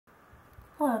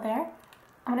Hello there.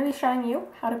 I'm going to be showing you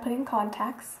how to put in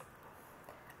contacts.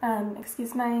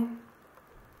 Excuse my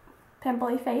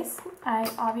pimply face. I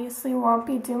obviously won't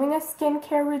be doing a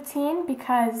skincare routine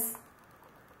because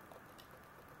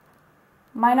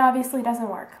mine obviously doesn't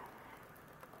work.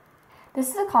 This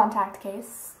is a contact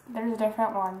case. There's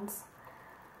different ones.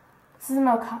 This is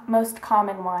the most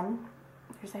common one.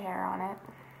 There's a hair on it.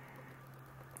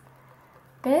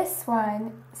 This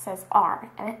one says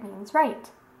R, and it means right,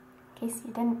 in case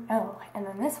you didn't know. And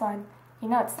then this one, you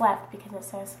know it's left because it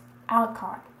says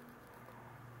Alcon.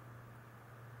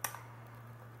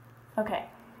 Okay,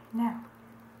 now,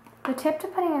 the tip to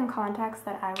putting in contacts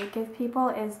that I would give people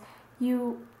is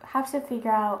you have to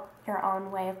figure out your own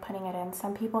way of putting it in.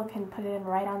 Some people can put it in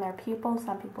right on their pupil.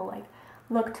 Some people like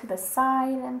look to the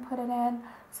side and put it in.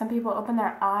 Some people open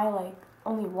their eye like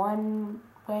only one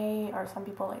way, or some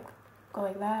people like go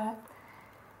like that.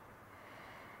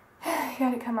 You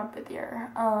gotta come up with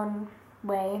your own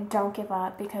way. Don't give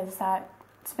up, because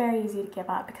it's very easy to give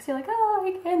up because you're like, oh,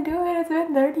 I can't do it. It's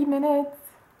been 30 minutes.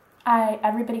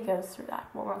 Everybody goes through that.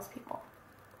 Well, most people.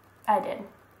 I did.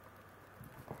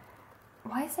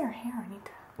 Why is there hair? I need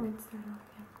to rinse that off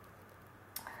again.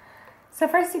 So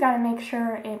first you gotta make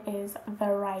sure it is the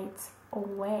right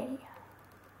way.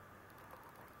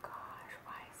 Gosh,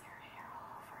 why is there hair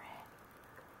all over it?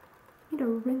 You need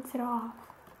to rinse it off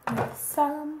with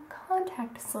some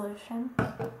contact solution.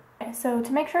 Okay, so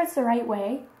to make sure it's the right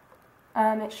way,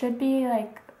 it should be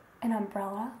like an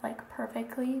umbrella, like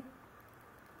perfectly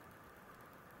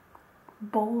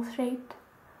bowl shaped.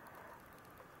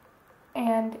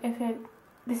 And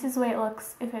this is the way it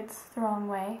looks if it's the wrong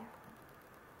way.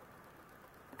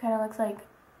 It kind of looks like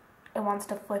it wants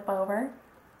to flip over.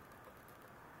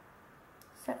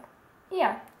 So,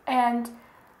 yeah. And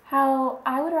how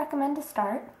I would recommend to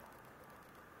start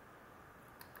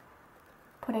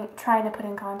trying to put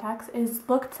in contacts is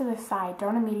look to the side.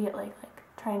 Don't immediately like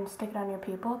try and stick it on your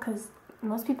pupil, because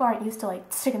most people aren't used to like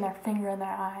sticking their finger in their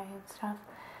eye and stuff.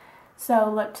 So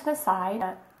look to the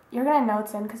side. You're gonna know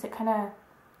it's in because it kind of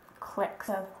clicks.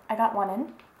 So I got one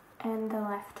in, and the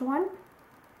left one,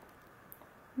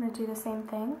 I'm gonna do the same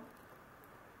thing.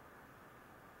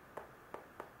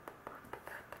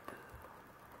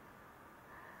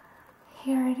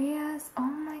 Here it is. Oh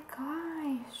my gosh.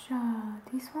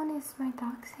 This one is my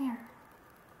dog's hair.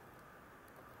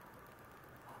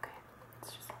 Okay,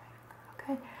 it's just my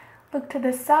finger. Okay, look to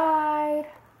the side.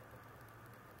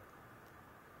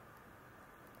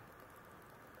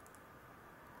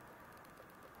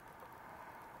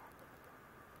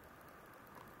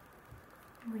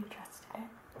 Readjusted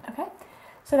it. Okay,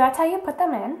 so that's how you put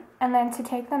them in, and then to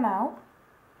take them out,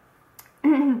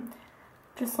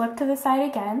 just look to the side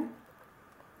again.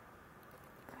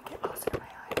 Let me get closer to my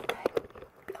eye, okay?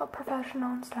 Be all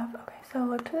professional and stuff. Okay, so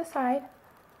look to the side,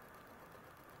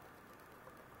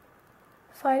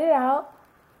 slide it out,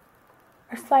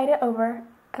 or slide it over,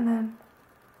 and then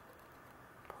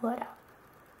pull it out.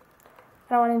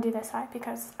 I don't want to do this side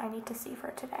because I need to see for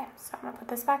it today, so I'm going to put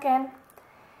this back in.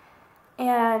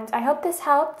 And I hope this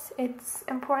helped. It's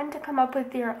important to come up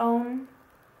with your own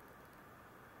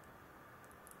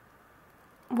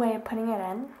way of putting it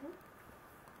in.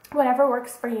 Whatever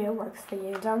works for you, works for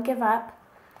you. Don't give up,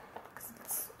 because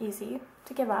it's easy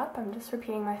to give up. I'm just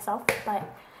repeating myself, but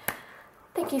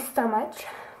thank you so much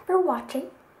for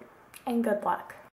watching, and good luck.